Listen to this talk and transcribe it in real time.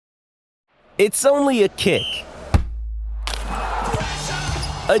It's only a kick,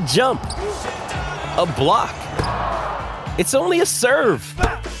 a jump, a block. It's only a serve.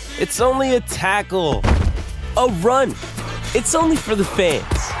 It's only a tackle, a run. It's only for the fans.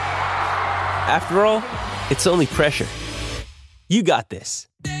 After all, it's only pressure. You got this.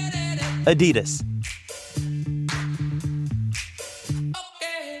 Adidas.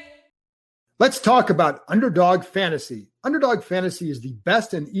 Let's talk about Underdog Fantasy. Underdog Fantasy is the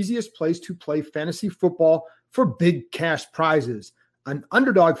best and easiest place to play fantasy football for big cash prizes. On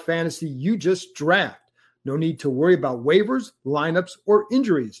Underdog Fantasy, you just draft. No need to worry about waivers, lineups, or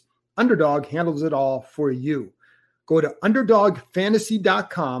injuries. Underdog handles it all for you. Go to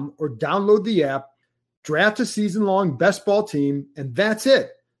UnderdogFantasy.com or download the app, draft a season-long best ball team, and that's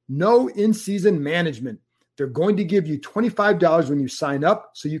it. No in-season management. They're going to give you $25 when you sign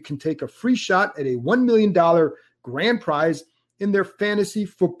up so you can take a free shot at a $1 million grand prize in their fantasy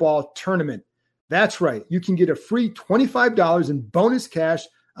football tournament. That's right. You can get a free $25 in bonus cash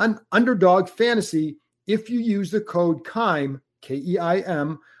on Underdog Fantasy if you use the code KEIM,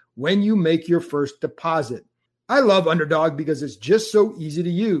 K-E-I-M, when you make your first deposit. I love Underdog because it's just so easy to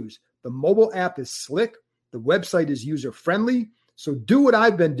use. The mobile app is slick. The website is user-friendly. So do what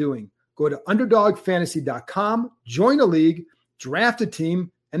I've been doing. Go to UnderdogFantasy.com, join a league, draft a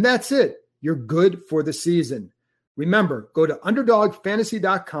team, and that's it. You're good for the season. Remember, go to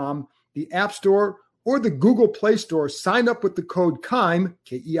UnderdogFantasy.com, the App Store, or the Google Play Store. Sign up with the code KEIM,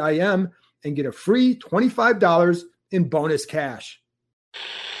 K-E-I-M, and get a free $25 in bonus cash.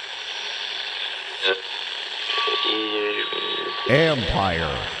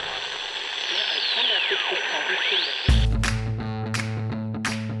 Empire.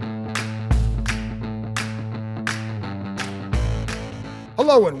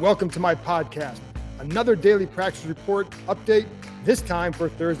 Hello and welcome to my podcast. Another daily practice report update, this time for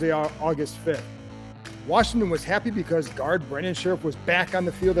Thursday, August 5th. Washington was happy because guard Brandon Scherff was back on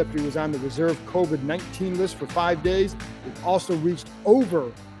the field after he was on the reserve COVID-19 list for 5 days. We've also reached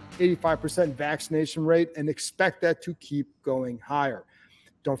over 85% vaccination rate and expect that to keep going higher.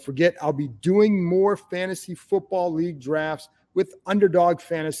 Don't forget, I'll be doing more fantasy football league drafts with Underdog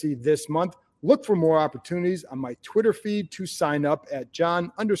Fantasy this month. Look for more opportunities on my Twitter feed to sign up at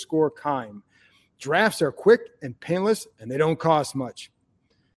John_Keim. Drafts are quick and painless, and they don't cost much.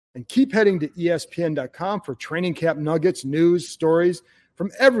 And keep heading to ESPN.com for training camp nuggets, news, stories from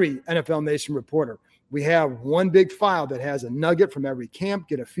every NFL Nation reporter. We have one big file that has a nugget from every camp.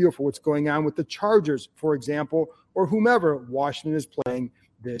 Get a feel for what's going on with the Chargers, for example, or whomever Washington is playing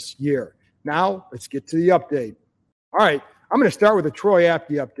this year. Now, let's get to the update. All right, I'm going to start with a Troy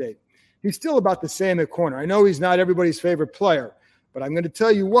Apke update. He's still about the same at corner. I know he's not everybody's favorite player, but I'm going to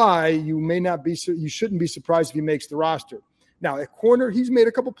tell you why you shouldn't be surprised if he makes the roster. Now, at corner, he's made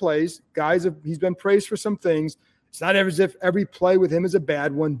a couple plays. He's been praised for some things. It's not as if every play with him is a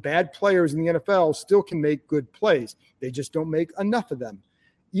bad one. Bad players in the NFL still can make good plays. They just don't make enough of them,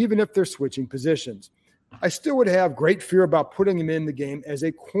 even if they're switching positions. I still would have great fear about putting him in the game as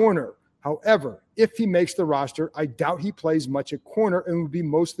a corner. However, if he makes the roster, I doubt he plays much at corner and would be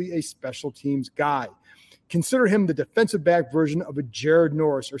mostly a special teams guy. Consider him the defensive back version of a Jared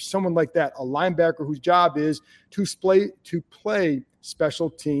Norris or someone like that, a linebacker whose job is to play special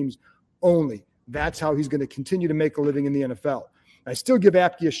teams only. That's how he's going to continue to make a living in the NFL. I still give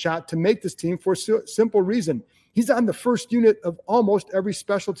Apke a shot to make this team for a simple reason. He's on the first unit of almost every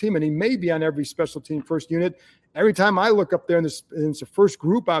special team, and he may be on every special team first unit. Every time I look up there and it's the first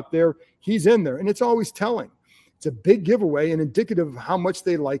group out there, he's in there, and it's always telling. It's a big giveaway and indicative of how much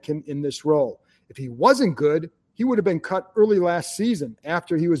they like him in this role. If he wasn't good, he would have been cut early last season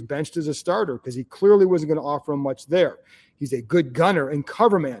after he was benched as a starter because he clearly wasn't going to offer him much there. He's a good gunner and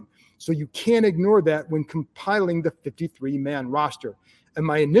cover man, so you can't ignore that when compiling the 53-man roster. In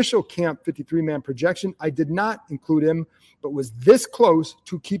my initial camp 53-man projection, I did not include him, but was this close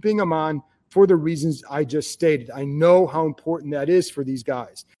to keeping him on for the reasons I just stated. I know how important that is for these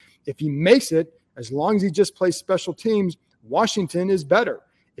guys. If he makes it, as long as he just plays special teams, Washington is better.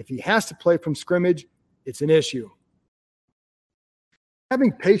 If he has to play from scrimmage, it's an issue.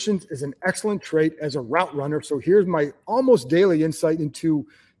 Having patience is an excellent trait as a route runner, so here's my almost daily insight into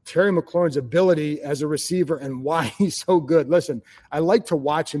Terry McLaurin's ability as a receiver and why he's so good. Listen, I like to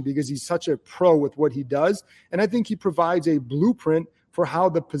watch him because he's such a pro with what he does, and I think he provides a blueprint for how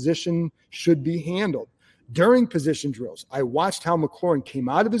the position should be handled. During position drills, I watched how McLaurin came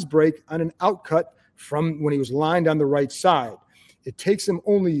out of his break on an outcut from when he was lined on the right side. It takes him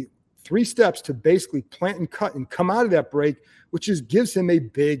only 3 steps to basically plant and cut and come out of that break, which gives him a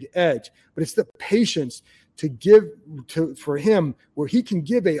big edge. But it's the patience for him where he can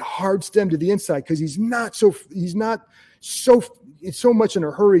give a hard stem to the inside because he's not so much in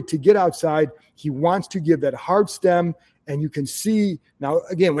a hurry to get outside. He wants to give that hard stem, and you can see now,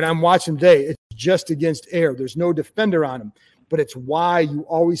 again, when I'm watching today, it's just against air. There's no defender on him, but it's why you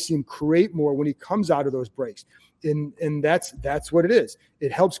always see him create more when he comes out of those breaks. And that's what it is.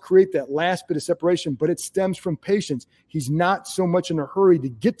 It helps create that last bit of separation, but it stems from patience. He's not so much in a hurry to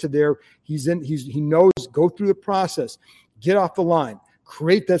get to there. He knows, go through the process, get off the line,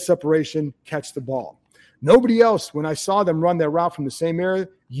 create that separation, catch the ball. Nobody else, when I saw them run that route from the same area,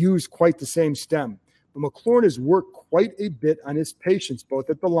 used quite the same stem. But McLaurin has worked quite a bit on his patience, both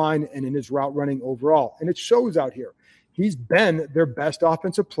at the line and in his route running overall. And it shows out here. He's been their best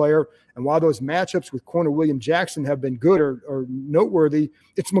offensive player. And while those matchups with corner William Jackson have been good or noteworthy,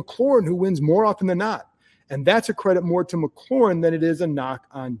 it's McLaurin who wins more often than not. And that's a credit more to McLaurin than it is a knock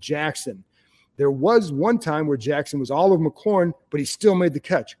on Jackson. There was one time where Jackson was all over McLaurin, but he still made the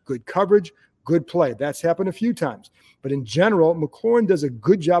catch. Good coverage, good play. That's happened a few times. But in general, McLaurin does a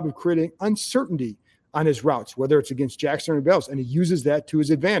good job of creating uncertainty on his routes, whether it's against Jackson or anybody else, and he uses that to his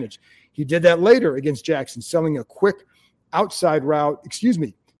advantage. He did that later against Jackson, selling a quick outside route,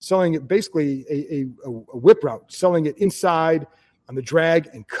 selling it basically a whip route, selling it inside on the drag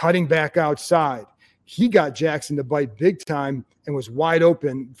and cutting back outside. He got Jackson to bite big time and was wide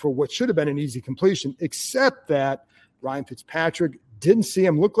open for what should have been an easy completion, except that Ryan Fitzpatrick didn't see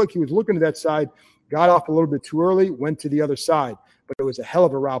him, looked like he was looking to that side, got off a little bit too early, went to the other side. But it was a hell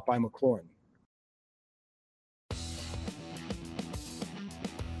of a route by McLaurin.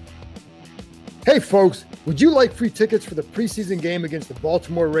 Hey, folks, would you like free tickets for the preseason game against the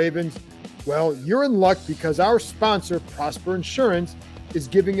Baltimore Ravens? Well, you're in luck because our sponsor, Prosper Insurance, is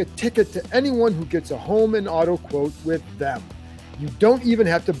giving a ticket to anyone who gets a home and auto quote with them. You don't even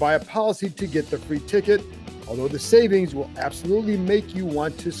have to buy a policy to get the free ticket, although the savings will absolutely make you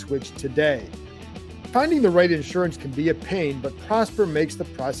want to switch today. Finding the right insurance can be a pain, but Prosper makes the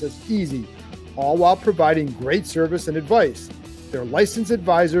process easy, all while providing great service and advice. Their licensed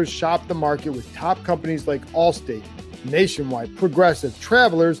advisors shop the market with top companies like Allstate, Nationwide, Progressive,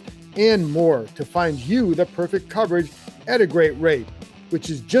 Travelers, and more to find you the perfect coverage at a great rate, which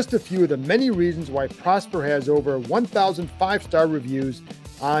is just a few of the many reasons why Prosper has over 1,000 five-star reviews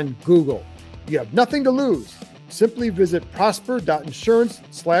on Google. You have nothing to lose. Simply visit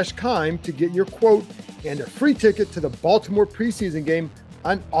prosper.insurance/Keim to get your quote and a free ticket to the Baltimore preseason game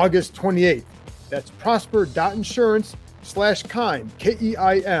on August 28th. That's prosper.insurance/Keim,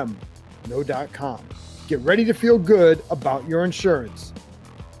 Keim, no.com. Get ready to feel good about your insurance.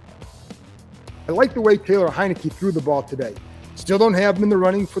 I like the way Taylor Heinicke threw the ball today. Still don't have him in the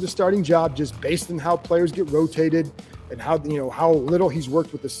running for the starting job, just based on how players get rotated and how little he's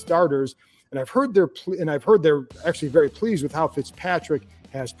worked with the starters. And I've heard they're actually very pleased with how Fitzpatrick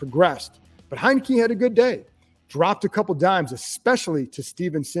has progressed. But Heinicke had a good day. Dropped a couple dimes, especially to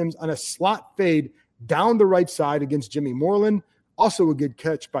Steven Sims on a slot fade down the right side against Jimmy Moreland. Also a good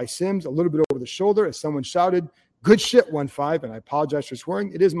catch by Sims, a little bit over the shoulder as someone shouted, "Good shit, 1-5," and I apologize for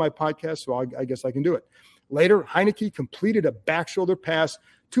swearing. It is my podcast, so I guess I can do it. Later, Heinicke completed a back shoulder pass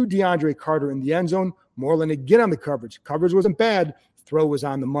to DeAndre Carter in the end zone. Moreland again on the coverage. Coverage wasn't bad. Throw was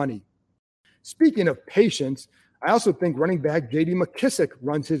on the money. Speaking of patience, I also think running back J.D. McKissic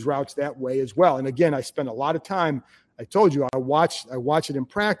runs his routes that way as well. And again, I spend a lot of time. I told you I watch it in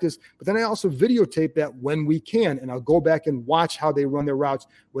practice, but then I also videotape that when we can, and I'll go back and watch how they run their routes,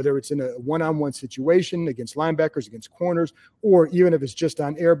 whether it's in a one-on-one situation against linebackers, against corners, or even if it's just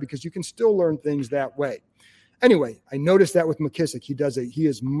on air, because you can still learn things that way. Anyway, I noticed that with McKissic. He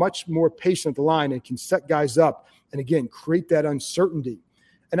is much more patient at the line and can set guys up and again create that uncertainty.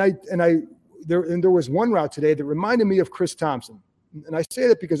 There was one route today that reminded me of Chris Thompson. And I say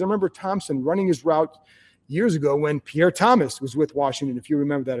that because I remember Thompson running his route years ago when Pierre Thomas was with Washington, if you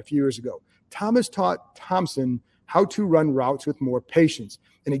remember that a few years ago. Thomas taught Thompson how to run routes with more patience.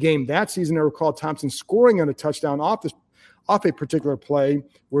 In a game that season, I recall Thompson scoring on a touchdown off a particular play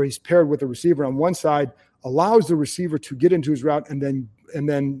where he's paired with a receiver on one side, allows the receiver to get into his route and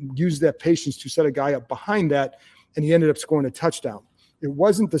then use that patience to set a guy up behind that, and he ended up scoring a touchdown. It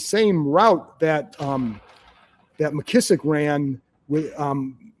wasn't the same route that McKissic ran with,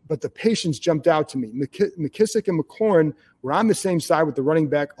 but the patience jumped out to me. McKissic and McLaurin were on the same side with the running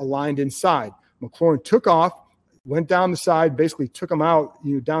back aligned inside. McLaurin took off, went down the side, basically took him out,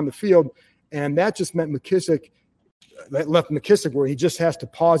 down the field, and that just meant that left McKissic where he just has to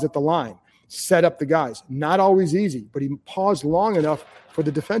pause at the line, set up the guys. Not always easy, but he paused long enough for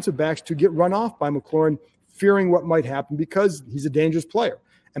the defensive backs to get run off by McLaurin, fearing what might happen because he's a dangerous player.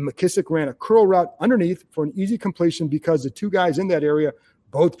 and McKissick ran a curl route underneath for an easy completion because the two guys in that area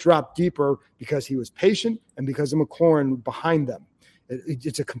both dropped deeper because he was patient and because of McLaurin behind them.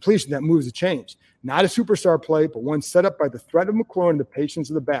 It's a completion that moves the chains. Not a superstar play, but one set up by the threat of McLaurin and the patience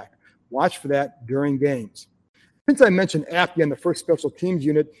of the back. Watch for that during games. Since I mentioned Apke on the first special teams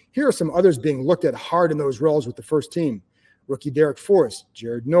unit, here are some others being looked at hard in those roles with the first team. Rookie Derek Forrest,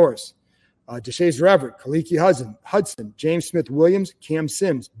 Jared Norris, Deshazor Everett, Kaliki Hudson, James Smith-Williams, Cam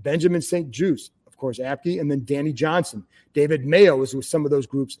Sims, Benjamin St. Juste, of course, Apke, and then Danny Johnson. David Mayo is with some of those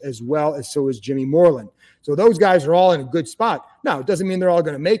groups as well, as so is Jimmy Moreland. So those guys are all in a good spot. Now, it doesn't mean they're all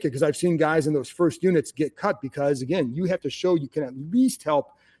going to make it, because I've seen guys in those first units get cut because, again, you have to show you can at least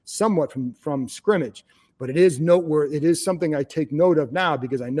help somewhat from scrimmage. But it is noteworthy. It is something I take note of now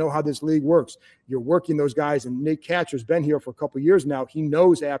because I know how this league works. You're working those guys, and Nate Katcher's been here for a couple of years now. He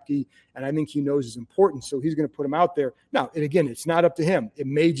knows Apke, and I think he knows his importance, so he's going to put him out there. Now, and again, it's not up to him. It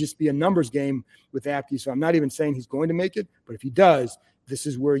may just be a numbers game with Apke, so I'm not even saying he's going to make it, but if he does, this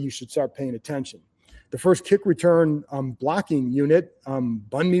is where you should start paying attention. The first kick return blocking unit,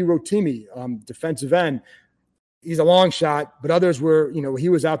 Bunmi Rotimi, defensive end, he's a long shot, but others were, he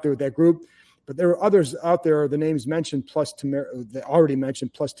was out there with that group. But there are others out there, the names mentioned, plus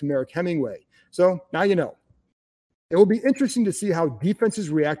Tamarick Hemingway. So now you know. It will be interesting to see how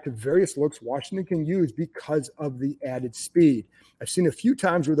defenses react to various looks Washington can use because of the added speed. I've seen a few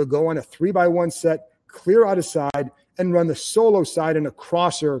times where they'll go on a 3-by-1 set, clear out a side, and run the solo side in a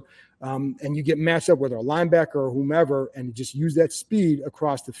crosser, and you get matched up with a linebacker or whomever, and just use that speed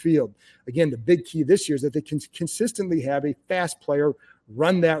across the field. Again, the big key this year is that they can consistently have a fast player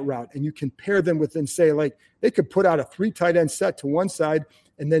run that route, and you can pair them with, and say, like, they could put out a 3 tight end set to one side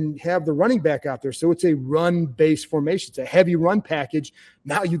and then have the running back out there. So it's a run-based formation. It's a heavy run package.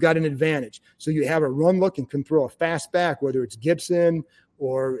 Now you got an advantage. So you have a run look and can throw a fast back, whether it's Gibson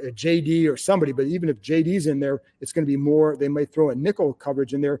or a JD or somebody. But even if JD's in there, it's going to be more. They might throw a nickel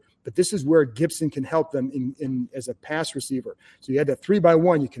coverage in there. But this is where Gibson can help them in as a pass receiver. So you had that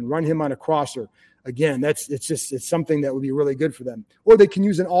 3-by-1. You can run him on a crosser. Again, it's something that would be really good for them. Or they can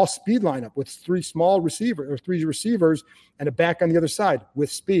use an all-speed lineup with 3 receivers and a back on the other side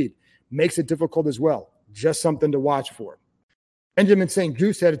with speed. Makes it difficult as well. Just something to watch for. Benjamin St.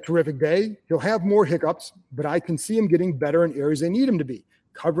 Juste had a terrific day. He'll have more hiccups, but I can see him getting better in areas they need him to be,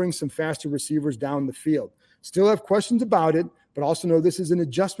 covering some faster receivers down the field. Still have questions about it, but also know this is an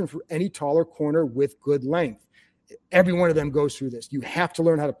adjustment for any taller corner with good length. Every one of them goes through this. You have to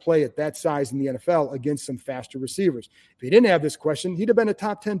learn how to play at that size in the NFL against some faster receivers. If he didn't have this question, he'd have been a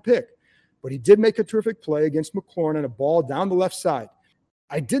top 10 pick. But he did make a terrific play against McLaurin on a ball down the left side.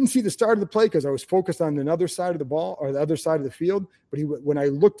 I didn't see the start of the play because I was focused on another side of the ball or the other side of the field. But when I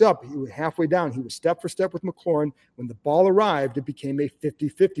looked up, he was halfway down. He was step for step with McLaurin. When the ball arrived, it became a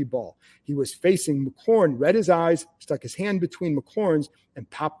 50-50 ball. He was facing McLaurin, read his eyes, stuck his hand between McLaurin's, and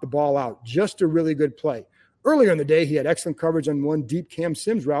popped the ball out. Just a really good play. Earlier in the day, he had excellent coverage on one deep Cam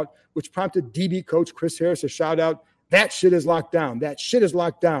Sims route, which prompted DB coach Chris Harris to shout out, "That shit is locked down. That shit is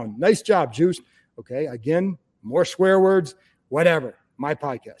locked down. Nice job, Juice." Okay, again, more swear words, whatever. My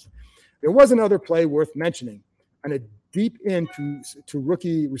podcast. There was another play worth mentioning. On a deep in to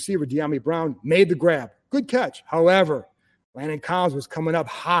rookie receiver De'Ami Brown, made the grab. Good catch. However, Landon Collins was coming up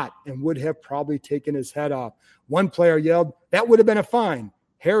hot and would have probably taken his head off. One player yelled, "That would have been a fine."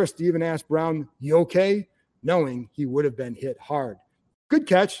 Harris even asked Brown, "You okay?" knowing he would have been hit hard. Good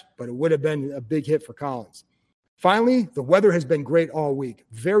catch, but it would have been a big hit for Collins. Finally, the weather has been great all week.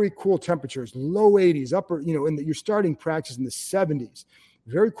 Very cool temperatures, low 80s, you're starting practice in the 70s.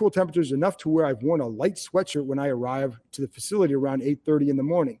 Very cool temperatures, enough to where I've worn a light sweatshirt when I arrive to the facility around 8:30 in the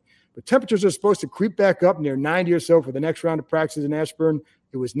morning. But temperatures are supposed to creep back up near 90 or so for the next round of practices in Ashburn.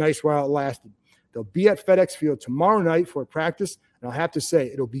 It was nice while it lasted. They'll be at FedEx Field tomorrow night for a practice, and I'll have to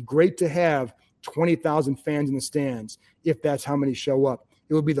say, it'll be great to have 20,000 fans in the stands, if that's how many show up.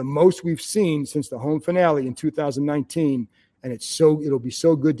 It will be the most we've seen since the home finale in 2019, and it'll be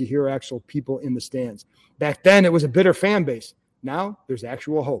so good to hear actual people in the stands. Back then, it was a bitter fan base. Now, there's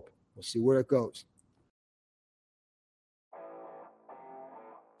actual hope. We'll see where it goes.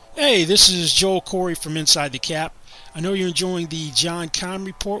 Hey, this is Joel Corey from Inside the Cap. I know you're enjoying the John Keim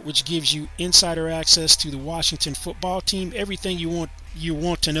Report, which gives you insider access to the Washington football team, everything you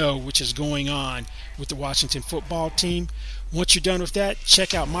want to know, which is going on with the Washington football team. Once you're done with that,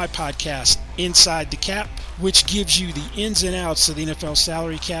 check out my podcast, Inside the Cap, which gives you the ins and outs of the NFL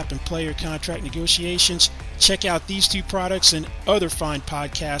salary cap and player contract negotiations. Check out these 2 products and other fine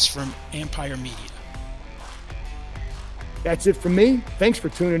podcasts from Empire Media. That's it from me. Thanks for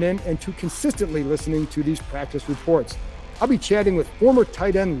tuning in and to consistently listening to these practice reports. I'll be chatting with former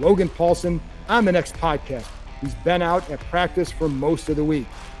tight end Logan Paulson on the next podcast. He's been out at practice for most of the week.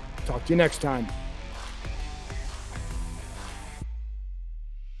 Talk to you next time.